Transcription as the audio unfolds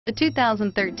The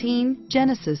 2013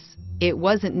 Genesis. It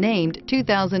wasn't named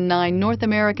 2009 North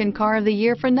American Car of the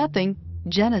Year for nothing.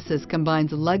 Genesis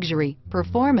combines luxury,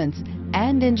 performance,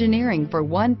 and engineering for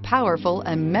one powerful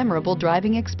and memorable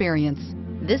driving experience.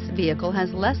 This vehicle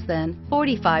has less than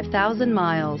 45,000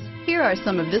 miles. Here are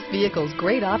some of this vehicle's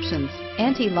great options: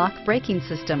 anti-lock braking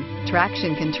system,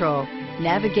 traction control,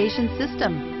 navigation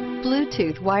system,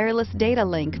 Bluetooth wireless data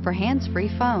link for hands-free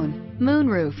phone,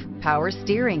 moonroof, power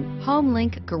steering, home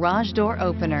link garage door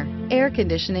opener, air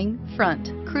conditioning, front,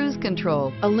 cruise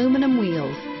control, aluminum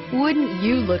wheels. Wouldn't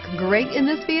you look great in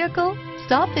this vehicle?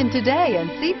 Stop in today and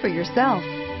see for yourself.